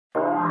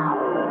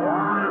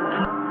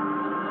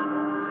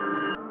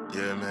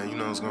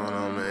what's going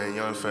on, man?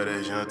 Young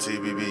FedEx, young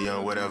TBB,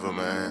 young whatever,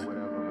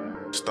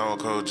 man. Stone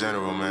Cold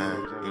General, man.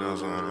 You know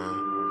what's going on.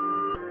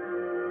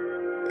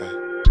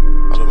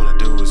 Yeah. All I wanna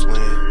do is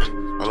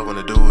win. All I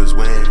wanna do is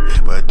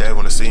win. But they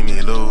wanna see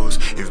me lose.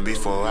 Even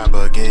before I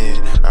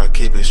begin, I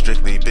keep it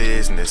strictly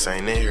business.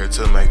 Ain't in here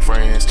to make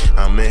friends.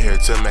 I'm in here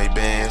to make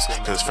bands.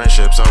 Cause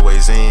friendships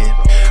always end.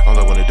 All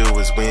I wanna do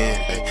is win.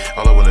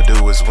 All I wanna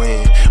do is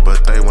win.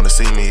 But they wanna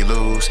see me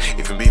lose.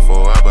 Even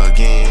before I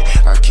begin,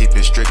 I keep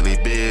it strictly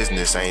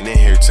business. Ain't in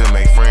here to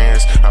make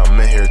friends. I'm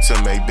in here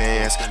to make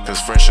bands.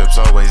 Cause friendships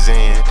always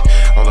end.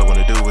 All I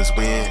wanna do is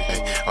win.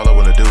 All I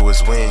wanna do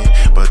is win.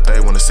 But they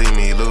wanna see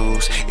me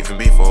lose. Even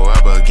before I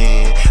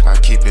begin, I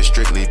keep it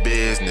strictly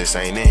business.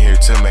 Ain't in here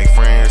to make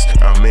friends.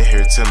 I'm in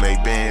here to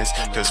make bands.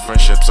 Cause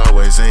friendships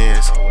always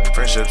ends.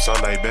 Friendships are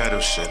like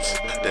battleships.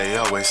 They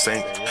always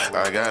sink.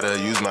 I gotta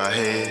use my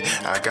head.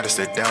 I gotta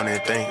sit down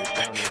and think.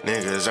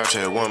 Niggas out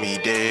here want me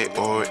dead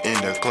or in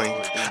the clink.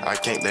 I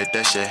can't let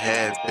that shit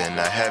happen.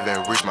 I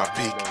haven't reached my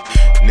peak.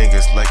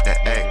 Niggas like to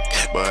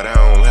act, but I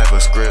don't have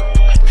a script.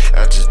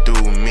 I just do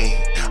me.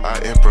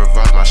 I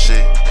improvise my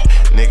shit.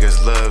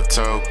 Niggas love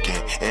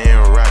talking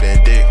and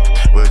riding dick,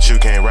 but you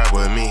can't ride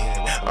with me.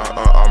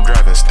 I'm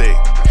driving stick.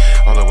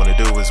 All I wanna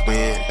do is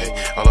win.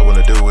 All I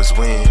wanna do is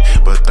win.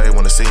 But they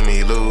wanna see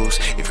me lose.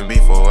 Even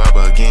before I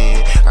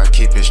begin, I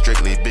keep it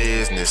strictly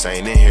business.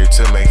 Ain't in here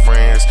to make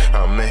friends.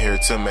 I'm in here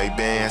to make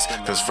bands.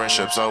 Cause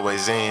friendships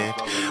always end.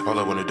 All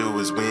I wanna do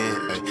is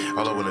win.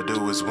 All I wanna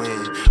do is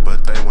win.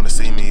 But they wanna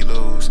see